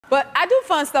But I do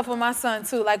fun stuff with my son,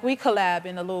 too. Like, we collab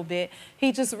in a little bit.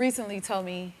 He just recently told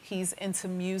me he's into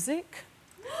music,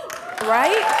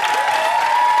 right?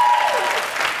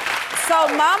 So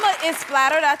Mama is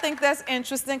flattered. I think that's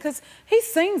interesting, because he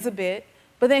sings a bit,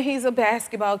 but then he's a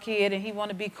basketball kid, and he want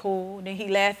to be cool. And then he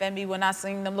laugh at me when I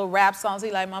sing them little rap songs.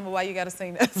 He like, Mama, why you got to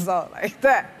sing that song like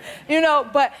that? You know,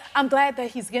 but I'm glad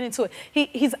that he's getting to it.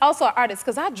 He's also an artist,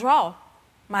 because I draw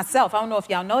myself. I don't know if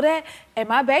y'all know that. And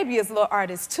my baby is a little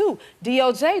artist too.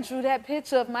 DOJ drew that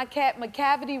picture of my cat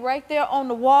McCavity right there on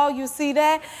the wall. You see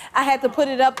that? I had to put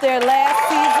it up there last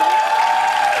season.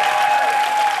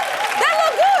 That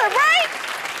look good, right?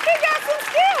 He got some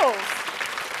skills.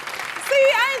 See,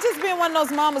 I ain't just being one of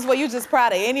those mamas where you just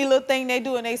proud of any little thing they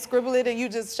do and they scribble it and you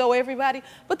just show everybody.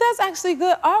 But that's actually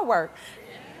good artwork.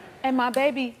 And my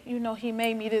baby, you know, he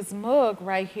made me this mug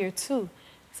right here too.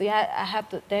 See, I have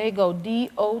to, there you go,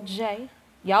 D-O-J.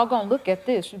 Y'all gonna look at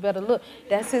this, you better look.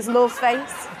 That's his little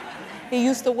face. He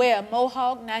used to wear a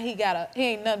mohawk, now he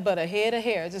ain't nothing but a head of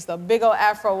hair, just a big old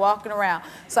afro walking around.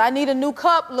 So I need a new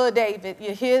cup, little David,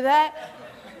 you hear that?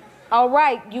 All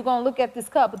right, you gonna look at this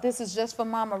cup, but this is just for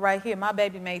Mama right here. My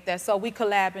baby made that, so we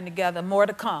collabing together, more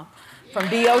to come from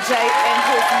D.O.J. and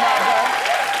his mother.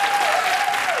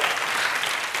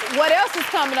 What else is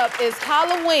coming up is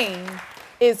Halloween.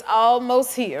 Is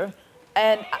almost here.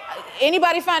 And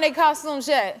anybody find their costumes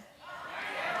yet?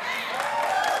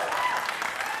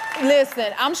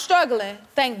 Listen, I'm struggling.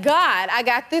 Thank God I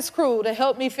got this crew to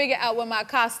help me figure out what my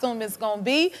costume is gonna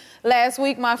be. Last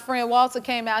week, my friend Walter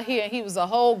came out here and he was a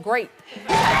whole grape.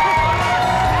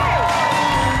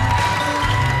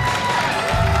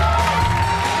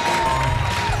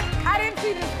 I didn't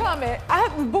see this coming.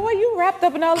 Boy, you wrapped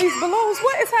up in all these balloons.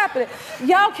 What is happening?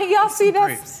 Y'all, can y'all see that?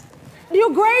 Grapes. Your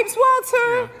grapes, Walter?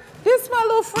 Yeah. This is my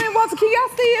little friend, Walter. Can y'all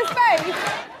see his face?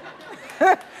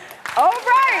 All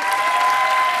right.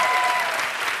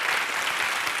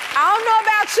 I don't know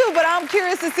about you, but I'm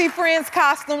curious to see Friend's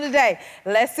costume today.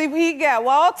 Let's see what he got.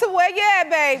 Walter, where you at,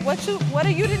 babe? What are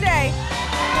you today?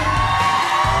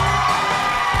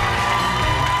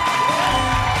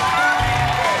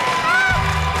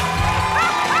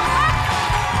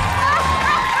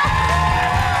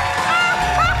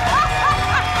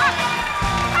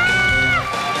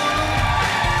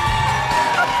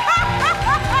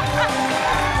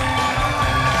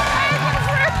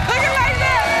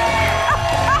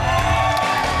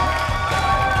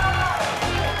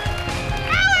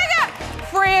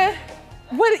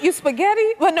 What, you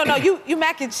spaghetti? Well, no, you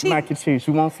mac and cheese. Mac and cheese,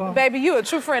 you want some? Baby, you a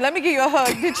true friend. Let me give you a hug.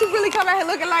 Did you really come out here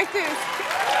looking like this?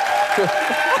 Oh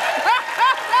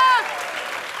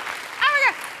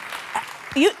my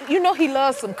God. You know he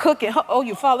loves some cooking. Oh,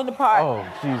 you falling apart. Oh,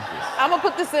 Jesus. I'm gonna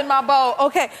put this in my bowl.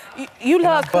 Okay, you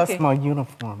love cooking. Bust my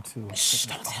uniform too. Shh,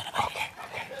 don't tell nobody.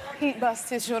 Okay. He bust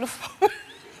his uniform.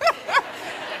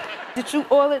 Did you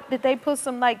oil it? Did they put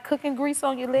some like cooking grease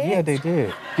on your legs? Yeah, they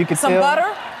did. You could some tell.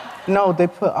 Butter? No, they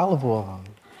put olive oil on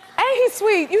it. Ain't he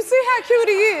sweet? You see how cute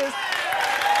he is?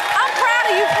 I'm proud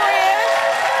of you, friend.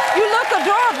 You look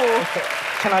adorable. Okay.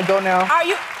 Can I go now? Where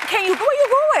you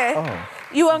going? Oh.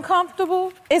 You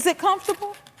uncomfortable? Is it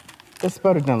comfortable? It's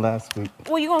better than last week.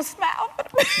 Well, you gonna smile?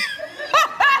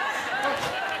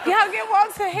 Y'all get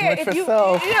Walter hair. Do it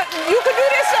yourself. You can do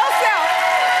this yourself.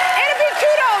 It'll be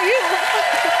cute on you.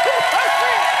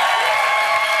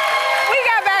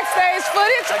 Backstage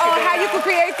footage on how you can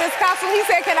create this costume. He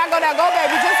said, can I go now? Go,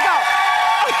 baby, just go.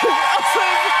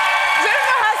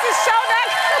 Jennifer Hudson, show that.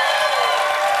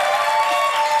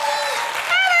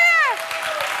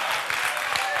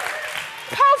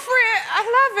 Paul Fred, I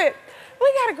love it. We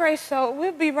got a great show.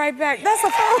 We'll be right back. That's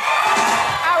a fun.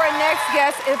 Our next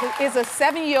guest is a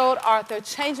 7-year-old author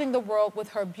changing the world with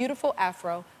her beautiful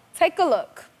afro. Take a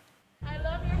look. I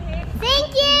love your hair.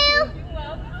 Thank you. You're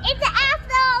welcome. It's an afro.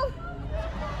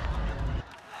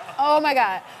 Oh my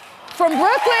God. From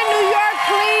Brooklyn, New York,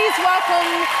 please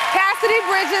welcome Cassidy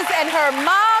Bridges and her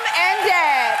mom and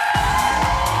dad.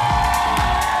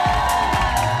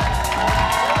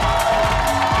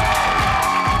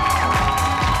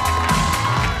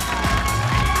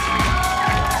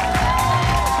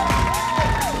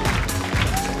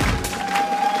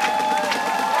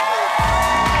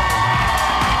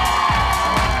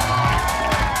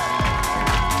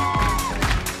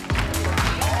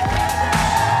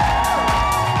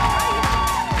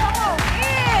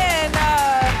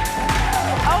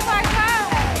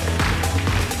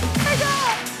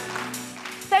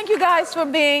 Thank you guys for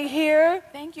being here.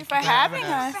 Thank you for having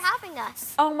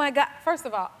us. Oh my God. First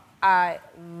of all, I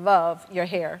love your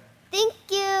hair. Thank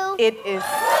you. It is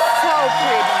so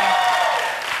pretty.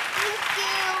 Thank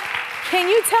you. Can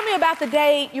you tell me about the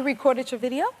day you recorded your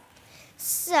video?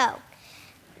 So,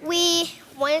 we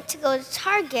wanted to go to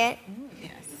Target,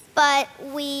 but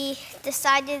I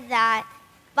decided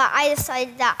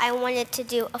that I wanted to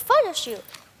do a photo shoot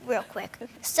real quick.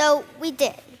 So we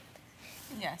did.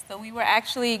 Yes, so we were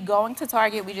actually going to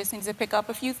Target. We just needed to pick up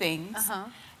a few things.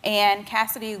 And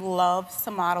Cassidy loves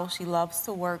to model. She loves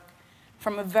to work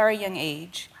from a very young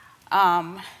age.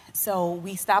 So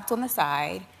we stopped on the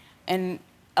side, and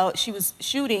she was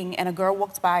shooting, and a girl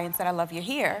walked by and said, "I love your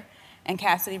hair." And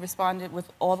Cassidy responded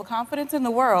with all the confidence in the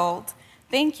world,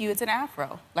 "Thank you, it's an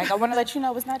Afro." Like, I want to let you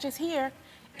know it's not just hair,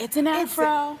 it's an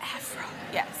Afro. It's an Afro.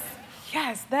 Yes.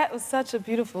 Yes, that was such a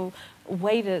beautiful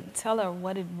way to tell her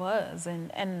what it was,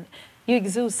 and you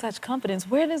exude such confidence.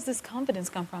 Where does this confidence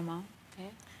come from, Mom?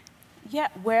 Yeah,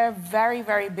 we're very,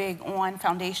 very big on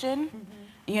foundation.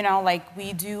 You know, like,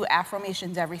 we do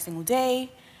affirmations every single day.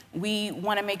 We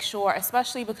want to make sure,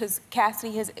 especially because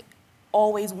Cassidy has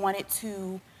always wanted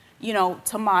to, you know,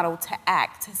 to model, to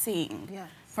act, to sing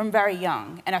from very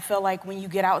young. And I feel like when you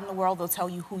get out in the world, they'll tell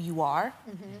you who you are.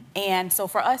 And so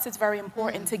for us, it's very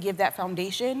important to give that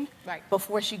foundation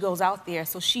before she goes out there,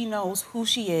 so she knows who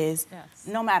she is,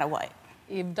 no matter what.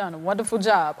 You've done a wonderful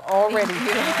job already.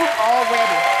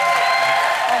 Already.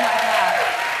 Oh my God.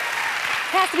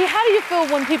 Cassidy, how do you feel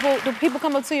when do people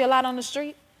come up to you a lot on the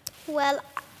street? Well,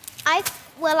 I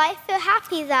feel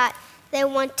happy that they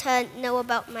want to know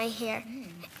about my hair.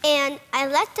 And I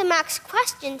let them ask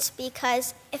questions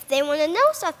because if they want to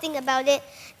know something about it,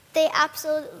 they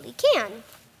absolutely can.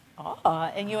 Oh,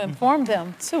 and you inform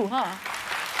them too, huh?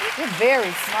 You're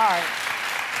very smart.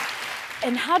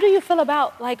 And how do you feel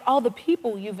about, like, all the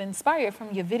people you've inspired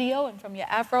from your video and from your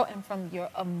Afro and from your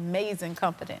amazing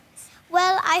confidence?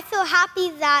 Well, I feel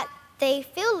happy that they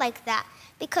feel like that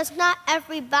because not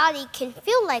everybody can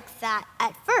feel like that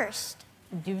at first.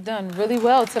 You've done really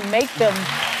well to make them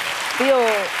feel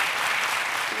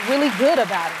really good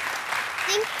about it.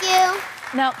 Thank you.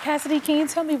 Now, Cassidy, can you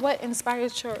tell me what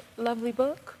inspired your lovely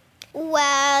book?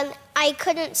 Well, I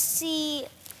couldn't see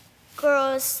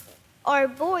girls or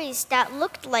boys that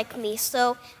looked like me,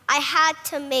 so I had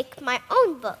to make my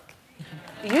own book.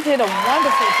 You did a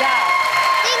wonderful job.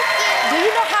 Thank you. Do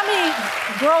you know how many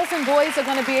girls and boys are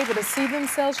going to be able to see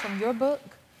themselves from your book?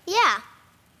 Yeah.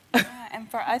 And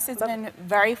for us, it's been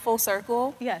very full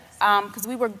circle. Yes. Because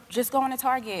we were just going to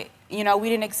Target. You know, we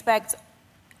didn't expect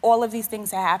all of these things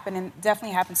to happen, and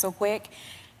definitely happened so quick.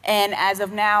 And as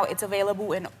of now, it's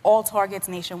available in all Targets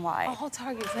nationwide. All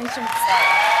Targets nationwide.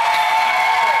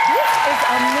 This is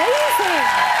amazing.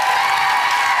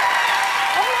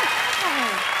 Oh my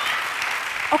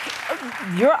God. Okay,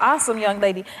 you're awesome, young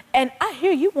lady. And I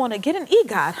hear you want to get an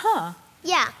EGOT, huh?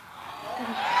 Yeah.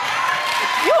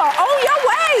 You are on your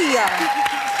way.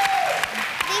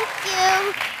 Thank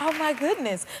you. Oh my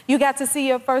goodness. You got to see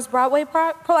your first Broadway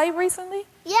play recently?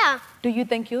 Yeah. Do you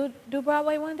think you'll do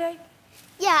Broadway one day?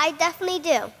 Yeah, I definitely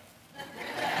do.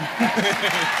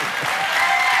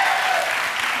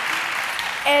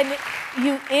 And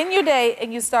you end your day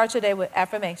and you start your day with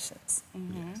affirmations.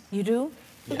 You do?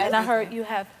 And I heard you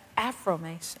have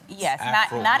affirmations. Yes,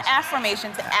 not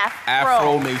affirmations,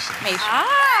 Afro-mation.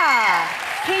 Ah!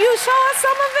 Can you show us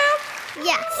some of them?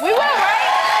 Yes. We will, right?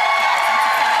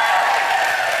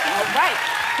 All right.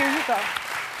 Here you go.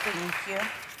 Thank you.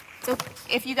 So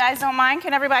if you guys don't mind,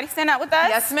 can everybody stand up with us?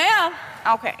 Yes, ma'am.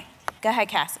 Okay. Go ahead,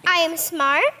 Cassidy. I am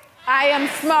smart. I am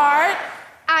smart.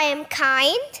 I am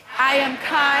kind. I am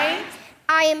kind.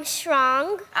 I am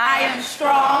strong. I am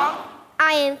strong.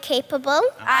 I am capable.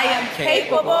 I am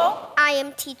capable. I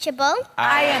am teachable.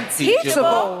 I am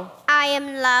teachable. I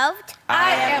am loved.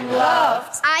 I am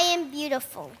loved. I am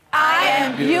beautiful. I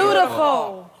am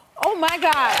beautiful. Oh my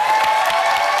God.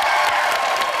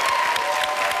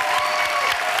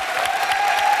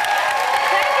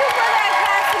 Thank you for that,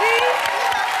 Cassidy.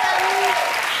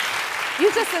 You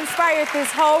just inspired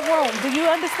this whole room. Do you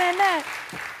understand that?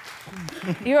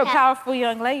 You're a powerful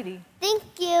young lady.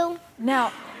 Thank you.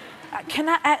 Now,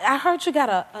 I heard you got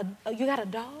a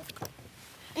dog?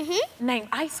 Named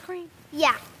Ice Cream?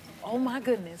 Yeah. Oh my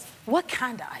goodness. What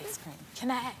kind of ice cream? Can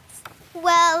I ask?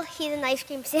 Well, he's an ice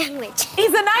cream sandwich.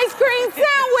 He's an ice cream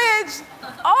sandwich.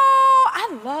 Oh, I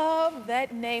love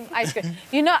that name, Ice Cream.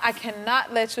 You know, I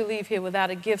cannot let you leave here without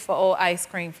a gift for old Ice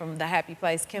Cream from the Happy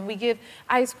Place. Can we give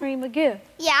Ice Cream a gift?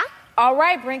 Yeah. All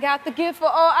right, bring out the gift for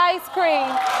old Ice Cream.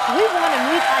 We want to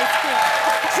meet Ice Cream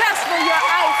just for your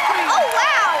ice cream. Oh,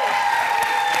 wow.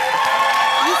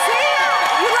 You see it?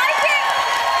 You like it?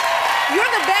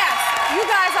 You're the best. You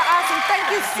guys are awesome.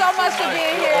 Thank you so much for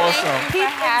being here. Awesome.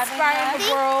 Keep inspiring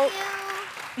the world.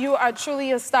 Thank you. You are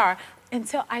truly a star. And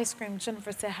tell Ice Cream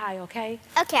Jennifer said hi, okay?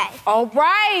 Okay. All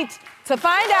right. To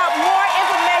find out more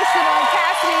information on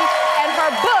Cassidy and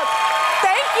her book,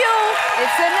 thank you.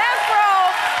 It's an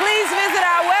Afro. Please visit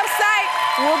our website.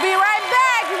 We'll be right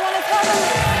back. You want to tell them?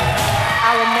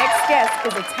 Our next guest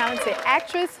is a talented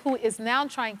actress who is now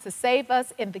trying to save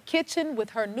us in the kitchen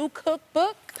with her new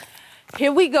cookbook.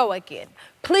 Here we go again.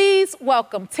 Please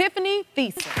welcome Tiffani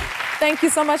Thiessen. Thank you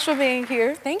so much for being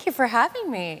here. Thank you for having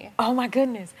me. Oh my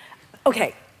goodness.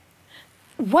 Okay,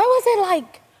 what was it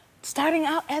like starting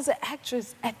out as an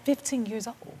actress at 15 years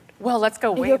old? Well, let's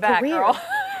go way your back, career. girl.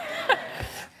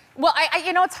 Well,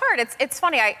 you know, it's hard. It's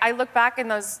funny. I look back in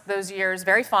those years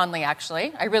very fondly,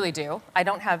 actually. I really do. I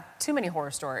don't have too many horror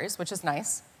stories, which is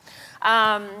nice.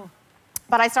 But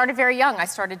I started very young. I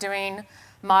started doing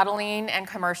modeling and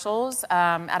commercials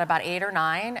at about 8 or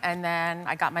 9, and then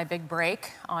I got my big break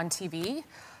on TV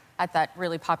at that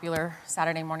really popular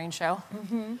Saturday morning show.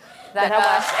 Mm-hmm. That I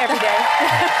watch every day.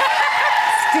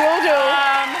 Still do.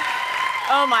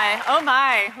 Oh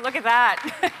my, look at that.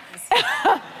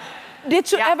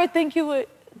 Did you ever think you would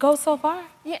go so far?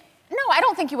 Yeah. No, I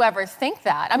don't think you ever think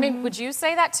that. I mean, would you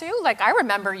say that too? Like, I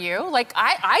remember you. Like,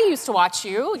 I used to watch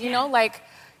you, you know, like,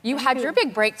 you had your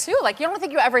big break too. Like, you don't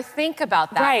think you ever think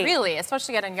about that, really,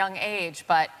 especially at a young age.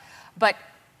 But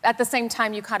at the same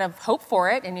time, you kind of hope for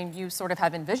it, and you sort of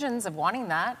have visions of wanting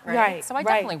that, right? So I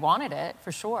definitely wanted it,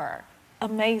 for sure.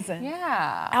 Amazing.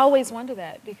 Yeah. I always wonder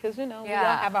that because, you know, we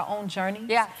all have our own journeys.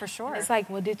 Yeah, for sure. And it's like,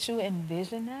 well, did you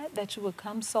envision that you would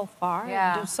come so far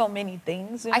and do so many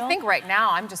things, you know? I think right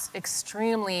now I'm just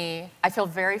I feel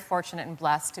very fortunate and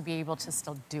blessed to be able to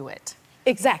still do it.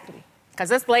 Exactly. Because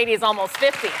this lady is almost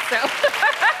 50, so.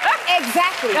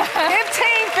 Exactly. 15,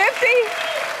 50.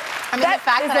 I mean, the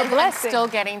fact that I'm still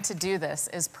getting to do this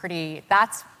is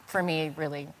that's for me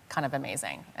really kind of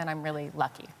amazing, and I'm really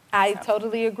lucky. I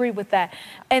totally agree with that.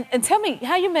 And tell me,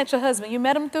 how you met your husband? You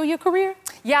met him through your career?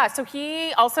 Yeah, so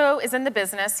he also is in the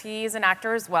business. He's an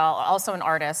actor as well, also an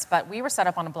artist, but we were set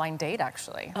up on a blind date,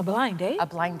 actually. A blind date? A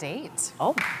blind date.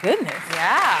 Oh, my goodness.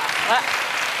 Yeah.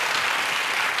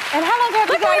 And how long have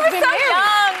you guys been married?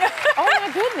 Young. Oh, my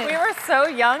goodness. We were so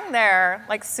young there,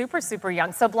 like super, super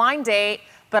young. So blind date,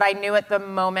 but I knew at the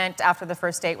moment after the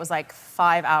first date was like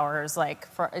 5 hours,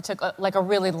 it took like a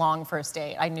really long first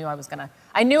date. I knew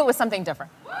it was something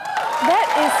different. That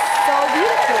is so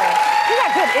beautiful. You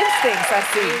got good instincts, I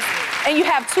see. And you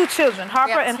have 2 children,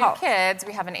 Harper and Holt. We have 2 kids.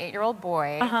 We have an 8-year-old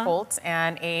boy, Holt,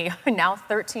 and a now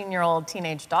 13-year-old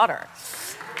teenage daughter.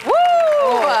 Woo!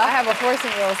 Oh, I have a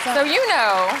 14-year-old son. So you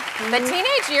know, the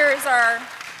teenage years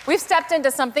we've stepped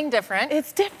into something different.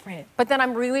 It's different. But then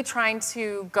I'm really trying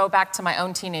to go back to my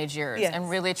own teenage years and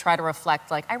really try to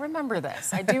reflect, like, I remember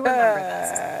this. I do remember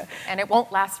this. And it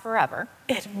won't last forever,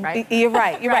 right? You're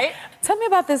right, you're right. Tell me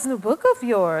about this new book of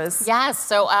yours. Yes,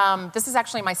 so this is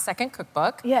actually my second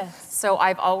cookbook. Yes. So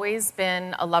I've always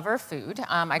been a lover of food.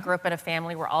 I grew up in a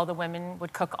family where all the women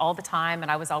would cook all the time,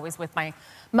 and I was always with my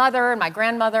mother and my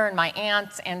grandmother and my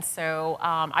aunt. And so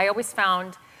I always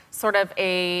found sort of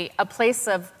a place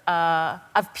of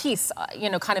peace, you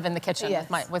know, kind of in the kitchen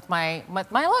with my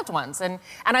loved ones, and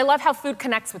I love how food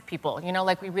connects with people. You know,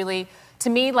 like to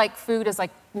me, like food is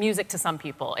like music to some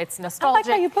people. It's nostalgic. I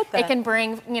like how you put that. It can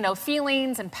bring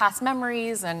feelings and past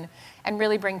memories and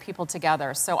really bring people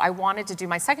together. So I wanted to do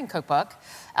my second cookbook.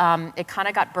 It kind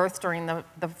of got birthed during the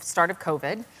start of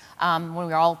COVID. When we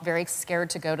were all very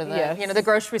scared to go to the the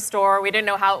grocery store. We didn't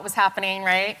know how it was happening,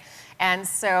 right? And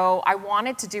so I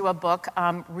wanted to do a book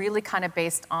really kind of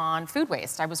based on food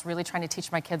waste. I was really trying to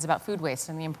teach my kids about food waste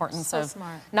and the importance of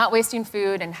not wasting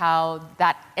food, and how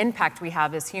that impact we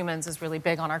have as humans is really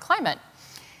big on our climate.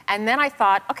 And then I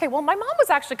thought, okay, well, my mom was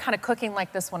actually kind of cooking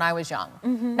like this when I was young.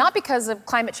 Not because of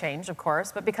climate change, of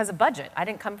course, but because of budget. I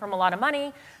didn't come from a lot of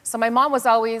money. So my mom was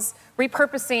always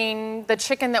repurposing the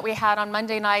chicken that we had on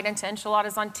Monday night into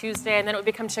enchiladas on Tuesday, and then it would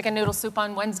become chicken noodle soup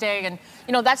on Wednesday. And,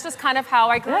 you know, that's just kind of how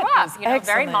I grew up. You know,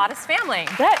 very modest family.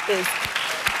 That is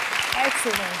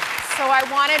excellent. So I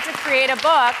wanted to create a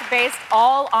book based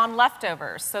all on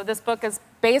leftovers. So this book is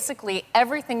basically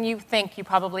everything you think you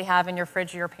probably have in your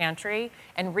fridge or your pantry,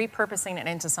 and repurposing it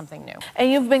into something new.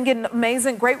 And you've been getting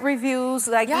amazing, great reviews,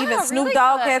 like even Snoop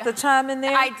Dogg had to chime in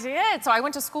there. I did. So I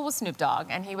went to school with Snoop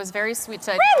Dogg, and he was very sweet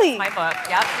to my book.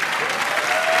 Yep.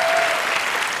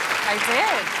 I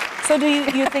did. So do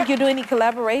you think you'll do any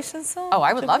collaborations soon? Oh,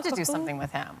 I would love to do something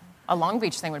with him. A Long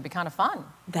Beach thing would be kind of fun.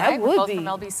 That would both be. From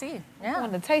LBC. Yeah. I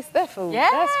want to taste that food. Yeah.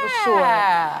 That's for sure.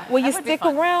 Will you stick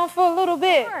around for a little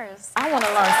bit? Of course. I want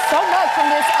to learn so much from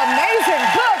this amazing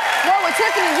book. Well, with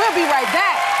Tiffani, we'll be right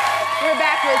back. We're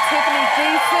back with Tiffani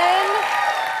Thiessen.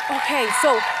 Okay,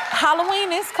 so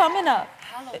Halloween is coming up.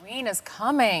 Halloween is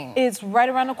coming. It's right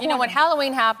around the corner. You know, when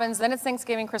Halloween happens, then it's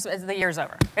Thanksgiving, Christmas, the year's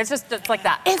over. It's like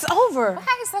that. It's over.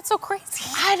 Why is that so crazy?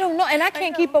 I don't know, and I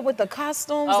can't keep up with the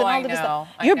costumes and all of this stuff.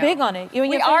 You're big on it. You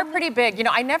and we are pretty big. You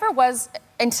know, I never was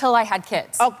until I had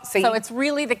kids. Oh, see. So it's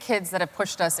really the kids that have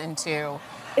pushed us into,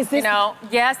 Is this, you know,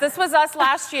 yes, this was us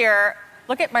last year.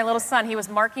 Look at my little son. He was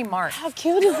Marky Mark. How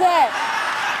cute is that?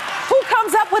 Who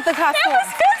comes up with the costume? That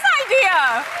was his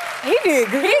idea. He did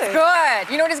good. He's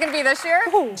good. You know what he's going to be this year?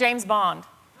 Who? James Bond.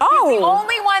 Oh. He's the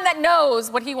only one that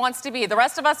knows what he wants to be. The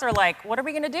rest of us are like, what are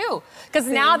we going to do? Because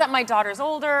now that my daughter's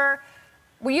older,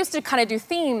 we used to kind of do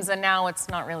themes, and now it's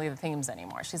not really the themes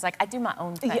anymore. She's like, I do my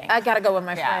own thing. Yeah, I got to go with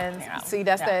my friends. You know, See,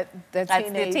 that's that That's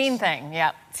teenage. the teen thing,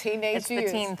 yeah. Teenage It's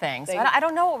years. the teen thing. So I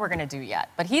don't know what we're going to do yet,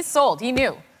 but he's sold. He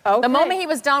knew. Okay. The moment he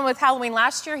was done with Halloween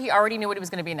last year, he already knew what he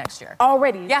was going to be next year.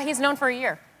 Already? Yeah, he's known for a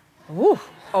year. Woo.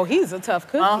 Oh, he's a tough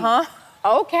cookie. Uh-huh.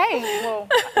 Okay, well,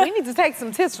 we need to take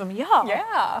some tips from y'all.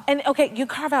 Yeah. And okay, you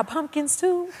carve out pumpkins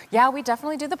too? Yeah, we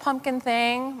definitely do the pumpkin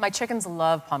thing. My chickens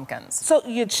love pumpkins. So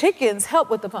your chickens help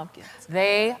with the pumpkins?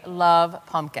 They love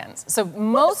pumpkins. So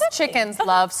most chickens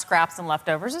love scraps and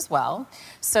leftovers as well.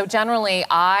 So generally,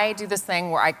 I do this thing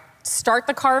where I start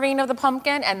the carving of the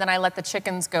pumpkin, and then I let the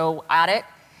chickens go at it.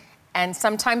 And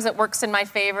sometimes it works in my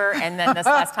favor, and then this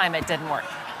last time it didn't work.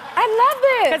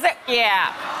 I love it.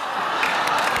 Yeah.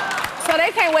 So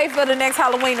they can't wait for the next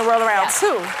Halloween to roll around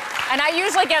too. And I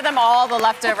usually give them all the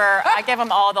leftover,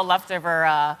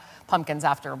 pumpkins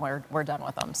after we're done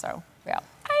with them, so yeah.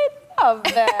 I love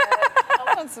that.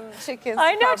 I want some chickens.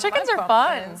 I know, carve chickens my are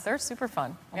pumpkins. fun. They're super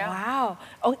fun. Yeah. Wow.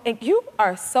 Oh, and you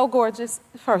are so gorgeous,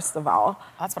 first of all.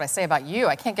 That's what I say about you.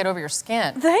 I can't get over your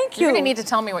skin. Thank you. You're gonna need to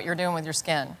tell me what you're doing with your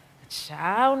skin.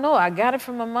 I don't know. I got it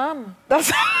from my mom. Yeah.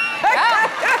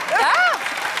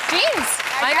 Jeans.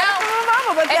 I know. From my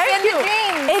mama, but thank you.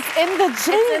 It's in the jeans.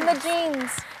 It's in the jeans. It's in the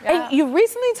jeans. Yeah. And you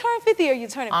recently turned 50, or you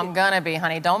turning 50? I'm gonna be,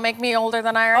 honey. Don't make me older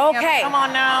than I already am. Okay. Come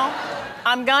on now.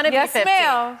 I'm gonna be 50.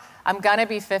 Ma'am. I'm gonna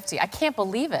be 50. I can't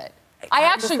believe it. I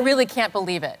actually really can't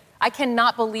believe it. I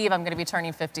cannot believe I'm gonna be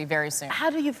turning 50 very soon. How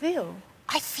do you feel?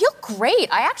 I feel great.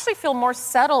 I actually feel more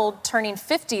settled turning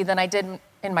 50 than I did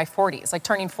in my 40s. Like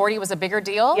turning 40 was a bigger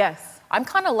deal. Yes. I'm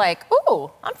kind of like,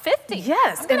 ooh, I'm 50.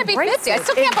 Yes. I'm gonna be embrace 50. I it.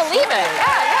 still can't believe it. The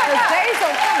Yeah. days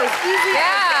don't come as easy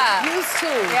Yeah. as they used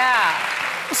to.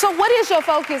 Yeah. So what is your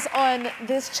focus on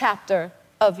this chapter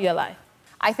of your life?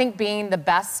 I think being the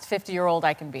best 50-year-old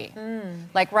I can be.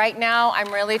 Like right now,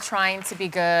 I'm really trying to be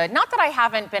good. Not that I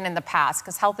haven't been in the past,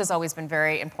 because health has always been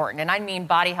very important. And I mean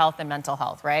body health and mental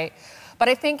health, right? But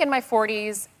I think in my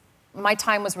 40s, my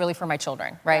time was really for my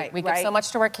children, right? We give so much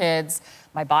to our kids.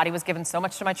 My body was given so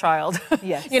much to my child.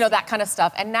 Yes. You know, that kind of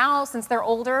stuff. And now, since they're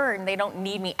older and they don't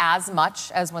need me as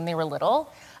much as when they were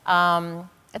little,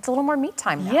 it's a little more me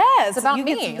time now. Yes, it's about you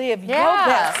me. get to live your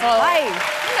best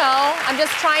life. You know, I'm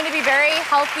just trying to be very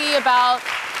healthy about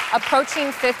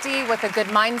approaching 50 with a good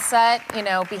mindset. You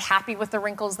know, be happy with the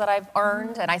wrinkles that I've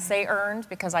earned, and I say earned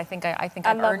because I think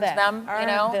I've earned them. You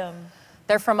know,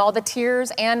 they're from all the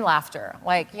tears and laughter,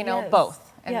 like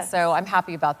both. And so I'm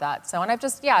happy about that. So, and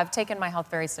I've taken my health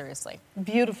very seriously.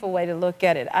 Beautiful way to look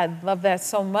at it. I love that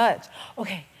so much.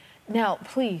 Okay. Now,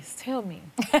 please tell me,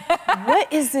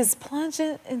 what is this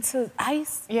plunging into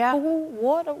ice, pool,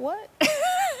 water, what?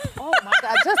 Oh my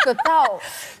God, just the thought.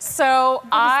 So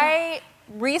I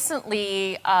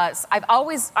recently, I've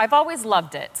always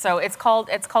loved it. So it's called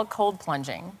cold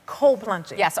plunging. Cold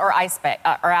plunging. Yes, or ice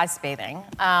bathing.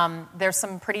 There's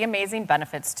some pretty amazing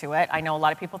benefits to it. I know a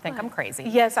lot of people think I'm crazy.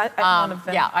 Yes, I'm one of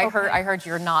them. Yeah, I heard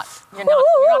you're not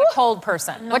a cold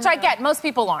person, which I get. Most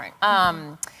people aren't.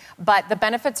 But the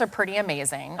benefits are pretty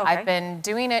amazing. Okay. I've been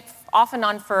doing it off and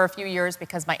on for a few years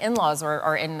because my in-laws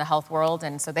are in the health world,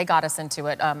 and so they got us into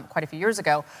it quite a few years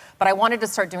ago. But I wanted to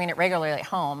start doing it regularly at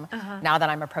home. Now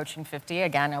that I'm approaching 50,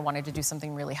 again, I wanted to do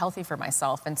something really healthy for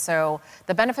myself. And so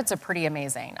the benefits are pretty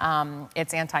amazing.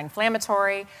 It's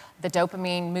anti-inflammatory, the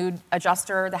dopamine mood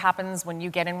adjuster that happens when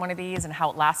you get in one of these and how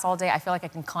it lasts all day. I feel like I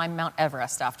can climb Mount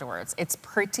Everest afterwards. It's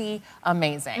pretty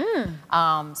amazing.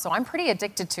 So I'm pretty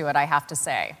addicted to it, I have to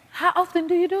say. How often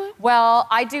do you do it? Well,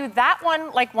 I do that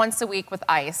one like once a week with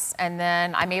ice, and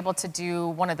then I'm able to do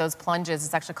one of those plunges.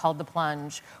 It's actually called the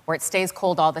plunge, where it stays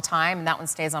cold all the time, and that one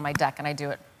stays on my deck, and I do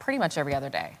it pretty much every other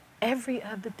day. Every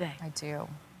other day? I do.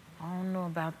 I don't know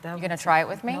about that. You gonna try it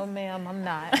with me? No, ma'am, I'm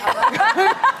not.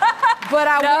 But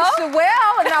I wish you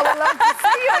well, and I would love to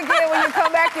see you again when you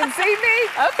come back and see me.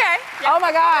 Okay. Oh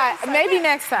my God, maybe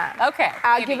next time. Okay.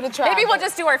 I'll give it a try. Maybe we'll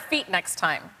just do our feet next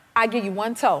time. I'll give you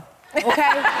one toe. Okay?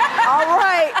 All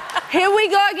right. Here we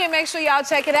go again. Make sure y'all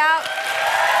check it out.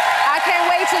 I can't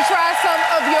wait to try some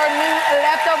of your new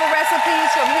leftover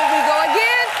recipes from Here We Go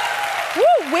Again.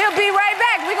 Woo, we'll be right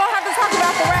back. We're gonna have to talk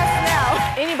about the rest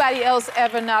now. Anybody else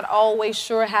ever not always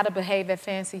sure how to behave at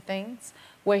fancy things?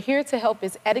 We're here to help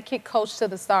as etiquette coach to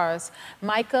the stars,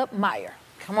 Myka Meier.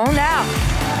 Come on now.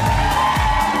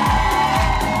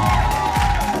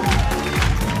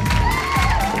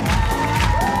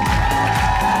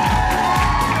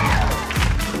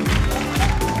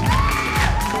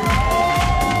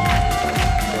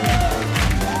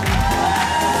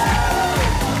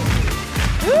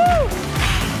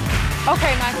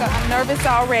 Okay, Myka, I'm nervous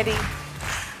already.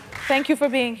 Thank you for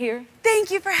being here. Thank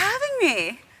you for having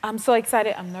me. I'm so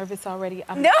excited. I'm nervous already.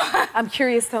 No. I'm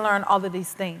curious to learn all of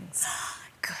these things.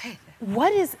 Good.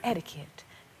 What is etiquette,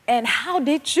 and how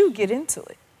did you get into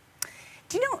it?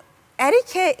 Do you know,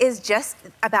 etiquette is just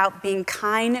about being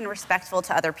kind and respectful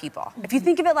to other people. If you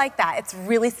think of it like that, it's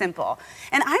really simple.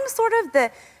 And I'm sort of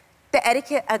the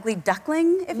etiquette ugly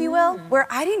duckling, if you will, where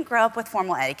I didn't grow up with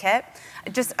formal etiquette,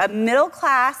 just a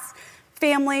middle-class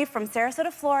family from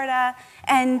Sarasota, Florida,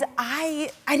 and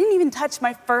I didn't even touch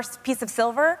my first piece of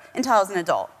silver until I was an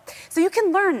adult. So you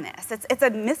can learn this. It's a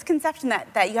misconception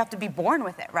that you have to be born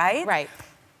with it, right? Right.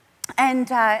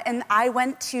 And I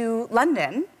went to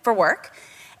London for work,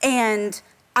 and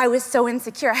I was so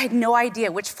insecure. I had no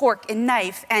idea which fork and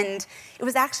knife, and it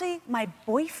was actually my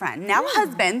boyfriend, now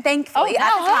husband, thankfully, at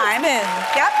the time. Husband.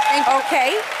 Yep, thank you.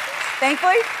 Okay.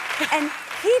 Thankfully. And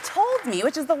he told me,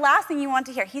 which is the last thing you want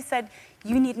to hear, he said,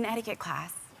 you need an etiquette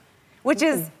class. Which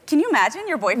is, can you imagine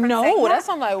your boyfriend saying No, that? that's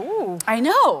I'm like, ooh. I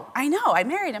know. I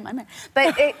married him,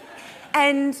 But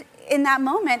and in that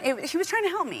moment, he was trying to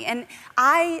help me. And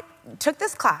I took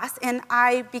this class and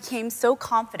I became so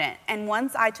confident. And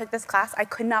once I took this class, I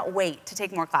could not wait to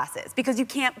take more classes because you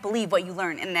can't believe what you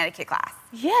learn in an etiquette class.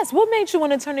 Yes, what made you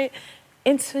want to turn it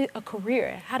into a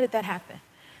career? How did that happen?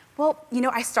 Well, you know,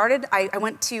 I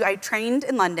trained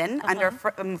in London under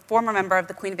a former member of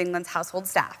the Queen of England's household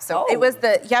staff. So it was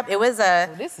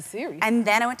this is serious. And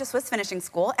then I went to Swiss finishing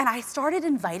school and I started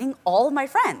inviting all of my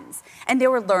friends. And they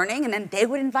were learning and then they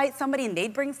would invite somebody and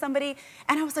they'd bring somebody.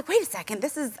 And I was like, wait a second,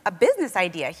 this is a business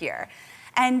idea here.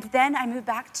 And then I moved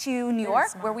back to New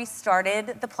York where we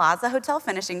started the Plaza Hotel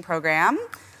finishing program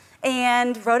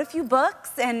and wrote a few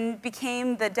books and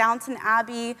became the Downton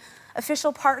Abbey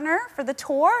official partner for the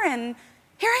tour, and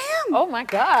here I am. Oh my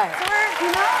God. So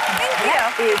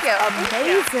thank you.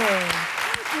 Amazing.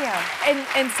 Thank you.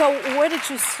 And so where did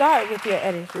you start with your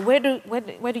etiquette?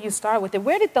 Where do you start with it?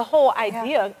 Where did the whole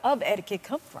idea of etiquette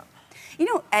come from? You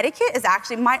know, etiquette is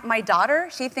actually, my daughter,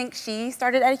 she thinks she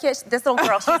started etiquette. This little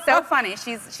girl, she's so funny.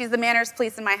 She's the manners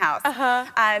police in my house.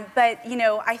 But, you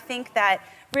know, I think that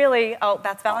really,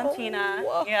 that's Valentina.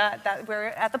 Oh. Yeah, we're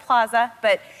at the Plaza.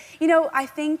 But, you know, I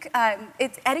think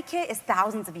etiquette is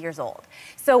thousands of years old.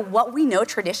 So what we know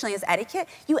traditionally as etiquette,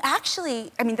 you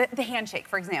actually, I mean, the handshake,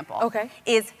 for example,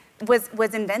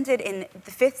 was invented in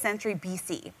the 5th century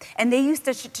BC. And they used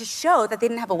to show that they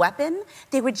didn't have a weapon,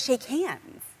 they would shake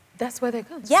hands. That's where they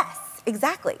come. Yes,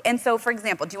 exactly. And so, for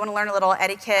example, do you want to learn a little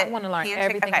etiquette? I want to learn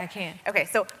everything I can. Okay,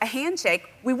 so a handshake,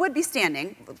 we would be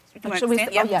standing.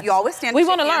 Yes. You always stand. We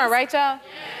want to learn, right, y'all?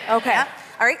 Yeah. Okay. Yeah.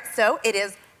 All right, so it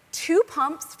is 2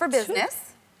 pumps for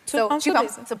business. Two pumps for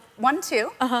business. So 1,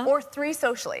 2, or 3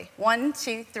 socially. 1,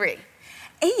 2, 3.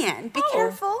 And be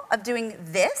careful of doing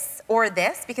this or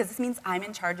this because this means I'm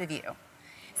in charge of you.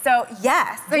 So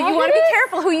yes, so you want to be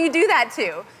careful who you do that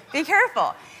to. Be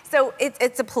careful. So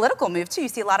it's a political move too. You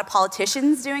see a lot of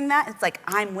politicians doing that. It's like,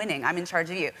 I'm winning, I'm in charge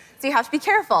of you. So you have to be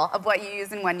careful of what you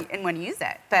use and when you use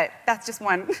it. But that's just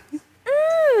one.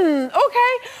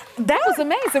 Okay, that was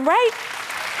amazing, right?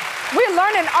 We're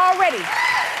learning already.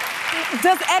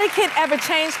 Does etiquette ever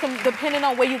change depending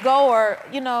on where you go or,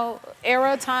 you know,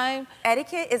 era, time?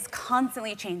 Etiquette is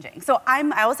constantly changing. So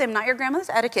I will say I'm not your grandmother's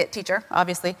etiquette teacher,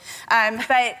 obviously.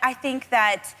 But I think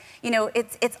that, you know,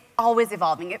 it's always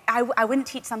evolving. I wouldn't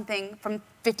teach something from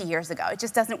 50 years ago. It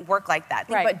just doesn't work like that.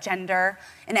 Think about gender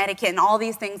and etiquette and all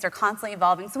these things are constantly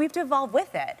evolving. So we have to evolve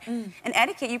with it. And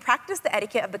etiquette, you practice the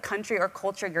etiquette of the country or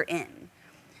culture you're in.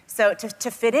 So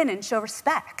to fit in and show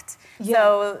respect. Yeah.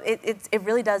 So it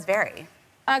really does vary.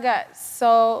 I got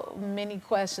so many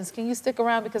questions. Can you stick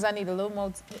around because I need a little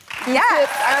more tips and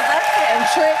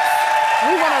tricks.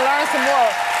 We want to learn some more.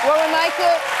 Well,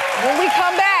 Myka, when we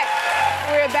come back,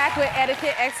 we're back with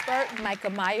etiquette expert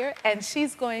Myka Meier, and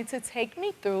she's going to take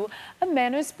me through a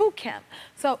manners boot camp.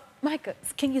 So, Myka,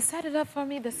 can you set it up for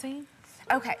me, the scene?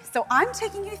 Okay, so I'm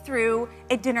taking you through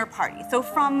a dinner party. So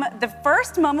from the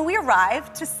first moment we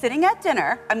arrive to sitting at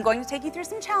dinner, I'm going to take you through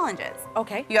some challenges.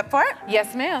 Okay. You up for it?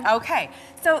 Yes, ma'am. Okay,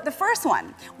 so the first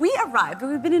one, we arrived,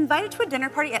 we've been invited to a dinner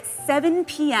party at 7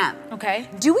 p.m. Okay.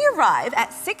 Do we arrive at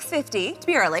 6:50 to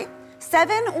be early,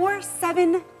 7 or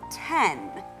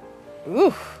 7:10?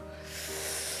 Ooh.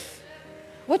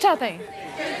 What y'all think?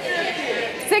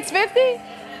 6:50?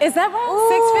 Is that wrong?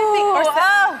 6:50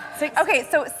 or Okay,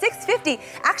 so 6:50,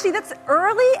 actually that's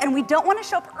early and we don't want to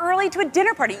show up early to a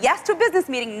dinner party. Yes, to a business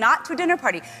meeting, not to a dinner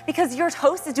party, because your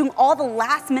host is doing all the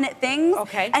last minute things.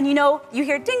 Okay. And you know, you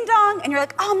hear ding dong and you're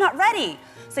like, oh, I'm not ready.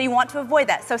 So you want to avoid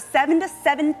that. So 7 to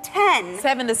 7:10.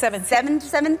 7 to 7. 7 to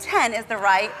 7:10 is the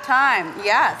right time,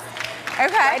 yes.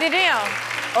 Okay. Write it down.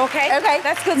 Okay. Okay.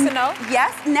 That's good to know.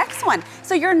 Yes, next one.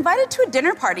 So you're invited to a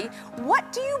dinner party.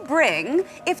 What do you bring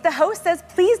if the host says,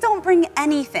 please don't bring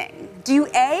anything? Do you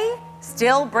A,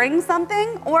 still bring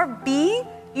something, or B,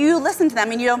 you listen to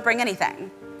them and you don't bring anything?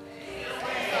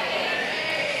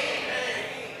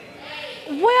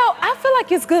 Well, I feel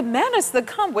like it's good manners to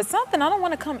come with something. I don't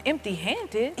want to come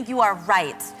empty-handed. You are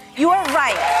right. You are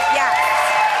right. Yes.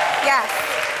 Yes.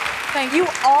 Thank You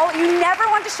never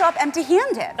want to show up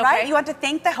empty-handed, right? Okay. You want to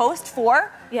thank the host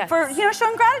for Yes.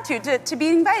 showing gratitude to be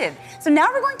invited. So now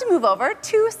we're going to move over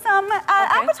to some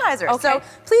appetizers. Okay. So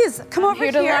please come over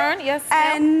here to learn. Yes,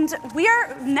 ma'am. And we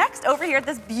are next over here at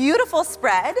this beautiful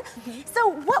spread. So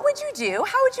what would you do?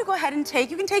 How would you go ahead and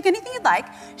take? You can take anything you'd like.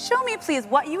 Show me, please,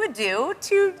 what you would do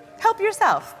to help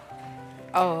yourself.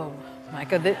 Oh,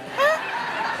 Myka.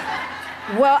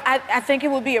 Well, I think it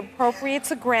would be appropriate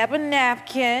to grab a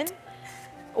napkin.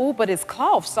 Oh, but it's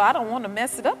cloth, so I don't want to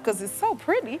mess it up because it's so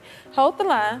pretty. Hold the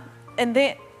line, and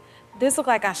then this looks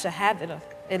like I should have it,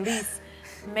 at least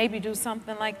maybe do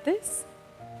something like this.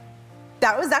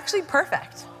 That was actually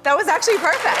perfect. That was actually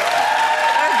perfect.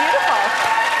 That was beautiful.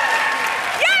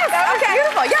 Yes, that was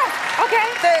beautiful, yes. Okay.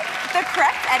 The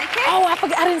correct etiquette. Oh, I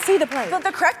forgot, I didn't see the plate. But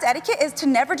the correct etiquette is to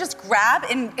never just grab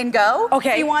and go.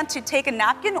 Okay. You want to take a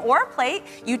napkin or a plate,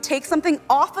 you take something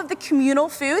off of the communal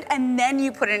food, and then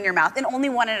you put it in your mouth, and only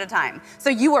one at a time. So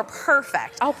you were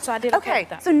perfect. Oh, so I did okay with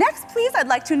that. So next, please, I'd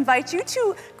like to invite you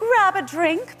to grab a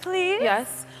drink, please.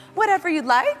 Yes. Whatever you'd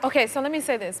like. Okay, so let me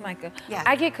say this, Myka. Yeah.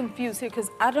 I get confused here because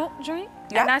I don't drink,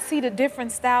 Yeah. and I see the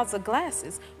different styles of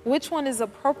glasses. Which one is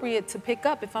appropriate to pick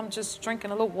up if I'm just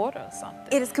drinking a little water or something?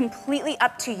 It is completely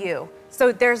up to you.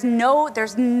 So there's no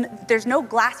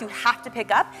glass you have to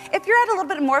pick up. If you're at a little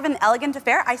bit more of an elegant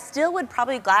affair, I still would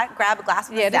probably grab a glass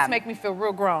with Yeah, a stem. this make me feel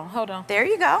real grown. Hold on. There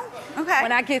you go. Okay.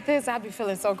 When I get this, I'll be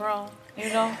feeling so grown,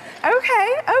 you know? Okay.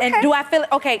 And do I feel it?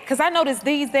 Okay, because I noticed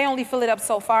they only fill it up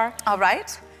so far. All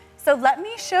right. So let me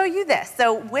show you this.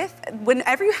 So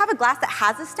whenever you have a glass that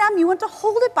has a stem, you want to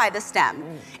hold it by the stem.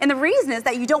 And the reason is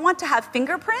that you don't want to have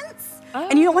fingerprints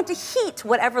and you don't want to heat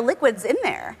whatever liquid's in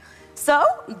there. So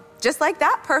just like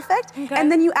that, perfect. Okay.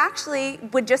 And then you actually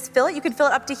would just fill it. You could fill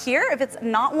it up to here if it's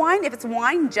not wine. If it's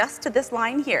wine, just to this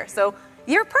line here. So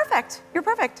you're perfect. You're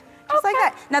perfect. Just like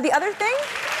that. Now the other thing,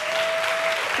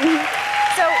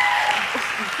 so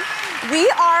we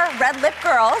are red lip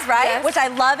girls, right? Yes. Which I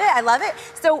love it, I love it.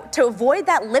 So to avoid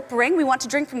that lip ring, we want to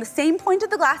drink from the same point of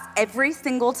the glass every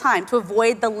single time to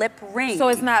avoid the lip ring. So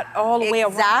it's not all the way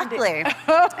around Exactly. it.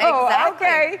 Exactly.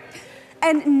 Okay.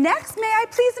 And next, may I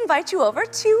please invite you over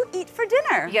to eat for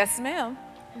dinner? Yes, ma'am.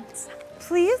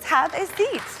 Please have a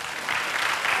seat.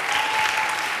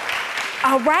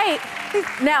 All right.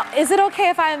 Now, is it okay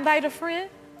if I invite a friend?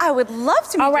 I would love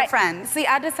to meet All right. your friends. See,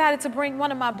 I decided to bring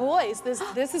one of my boys.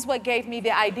 This is what gave me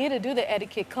the idea to do the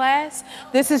etiquette class.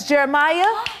 This is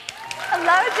Jeremiah.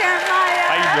 Hello, Jeremiah.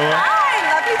 How you doing? Hi,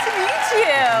 lovely to meet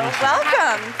you.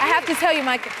 Welcome. I have to tell you,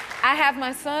 Myka, I have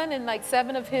my son and like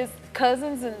 7 of his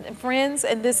cousins and friends,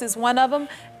 and this is one of them.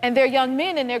 And they're young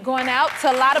men, and they're going out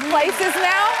to a lot of places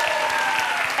now.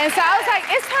 And so I was like,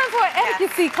 it's time for an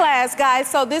etiquette class, guys.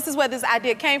 So this is where this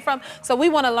idea came from. So we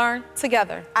want to learn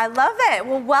together. I love it.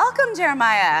 Well, welcome,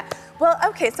 Jeremiah. Well,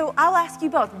 okay, so I'll ask you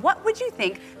both. What would you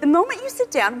think, the moment you sit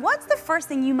down, what's the first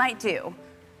thing you might do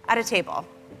at a table?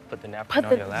 Put the napkin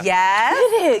on your lap. Yes.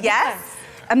 Put it, Yes. yes.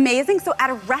 Amazing. So at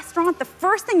a restaurant, the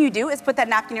first thing you do is put that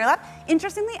napkin in your lap.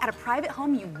 Interestingly, at a private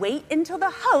home, you wait until the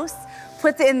host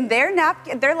puts it in their lap,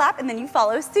 and then you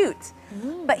follow suit.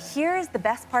 But here's the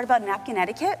best part about napkin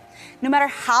etiquette. No matter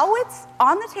how it's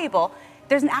on the table,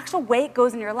 there's an actual way it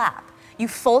goes in your lap. You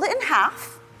fold it in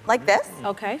half, like this.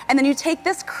 Okay. And then you take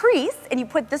this crease, and you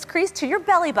put this crease to your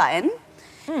belly button.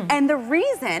 And the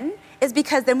reason is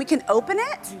because then we can open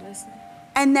it,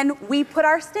 and then we put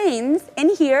our stains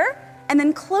in here, and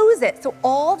then close it. So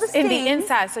all the stains in the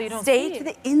inside, so you don't stay see to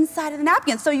it. the inside of the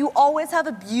napkin. So you always have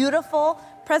a beautiful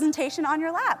presentation on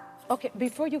your lap. Okay,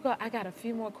 before you go, I got a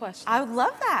few more questions. I would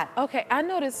love that. Okay, I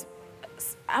noticed,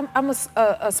 I'm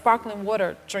a sparkling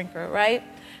water drinker, right?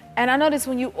 And I noticed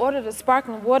when you order the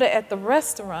sparkling water at the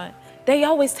restaurant, they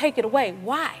always take it away.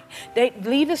 Why? They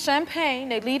leave the champagne,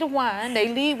 they leave the wine, they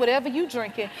leave whatever you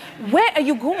drinking. Where are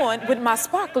you going with my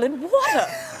sparkling water?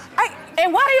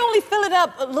 And why do you only fill it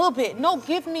up a little bit? No,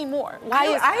 give me more.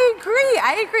 I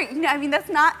agree. You know, I mean, that's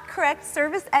not correct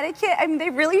service etiquette. I mean, they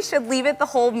really should leave it the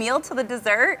whole meal to the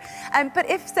dessert. But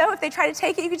if so, if they try to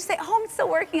take it, you could just say, oh, I'm still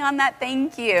working on that,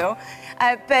 thank you.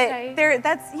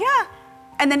 Yeah.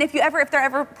 And then if they're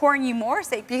ever pouring you more,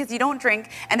 say, because you don't drink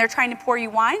and they're trying to pour you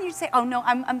wine, you say, oh no,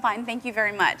 I'm fine, thank you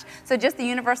very much. So just the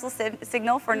universal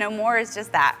signal for no more is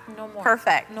just that. No more.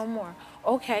 Perfect. No more.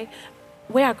 Okay.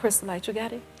 Where are Crystal Light? You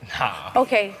got it? Nah.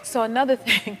 Okay, so another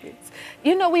thing is,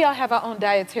 you know we all have our own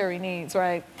dietary needs,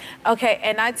 right? Okay,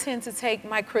 and I tend to take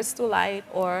my Crystal Light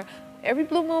or every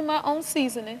blue moon my own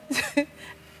seasoning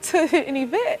to an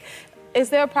event. Is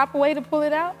there a proper way to pull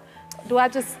it out? Do I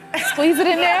just squeeze it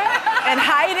in there and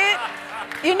hide it?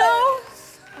 You know?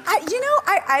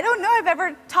 I don't know I've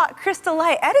ever taught Crystal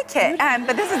Light etiquette,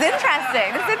 but this is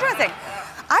interesting.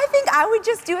 I think I would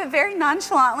just do it very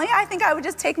nonchalantly. I think I would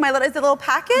just take my little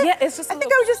packet. Yeah, it's just I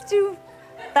think I would just do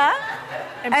that,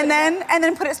 and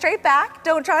then put it straight back.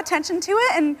 Don't draw attention to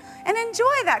it, and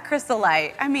enjoy that Crystal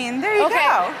Light. I mean, there you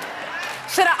go.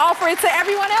 Should I offer it to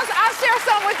everyone else? I'll share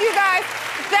some with you guys.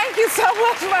 Thank you so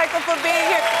much, Myka, for being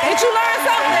here. Did you learn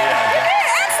something? You did.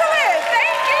 Excellent.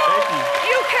 Thank you.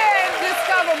 You can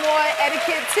discover more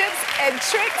etiquette tips and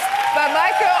tricks by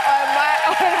Myka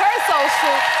on her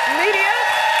social media.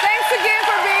 Thanks again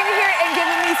for being here and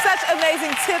giving me such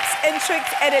amazing tips and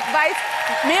tricks and advice.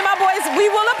 Me and my boys,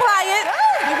 we will apply it.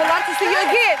 We would love to see you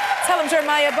again. Tell them,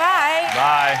 Jeremiah, bye.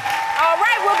 Bye. All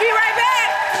right, we'll be right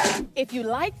back. If you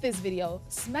like this video,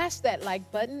 smash that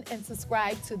like button and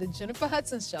subscribe to the Jennifer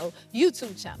Hudson Show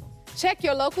YouTube channel. Check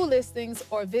your local listings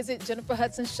or visit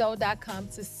jenniferhudsonshow.com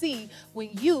to see when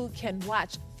you can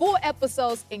watch full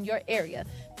episodes in your area.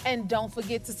 And don't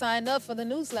forget to sign up for the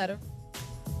newsletter.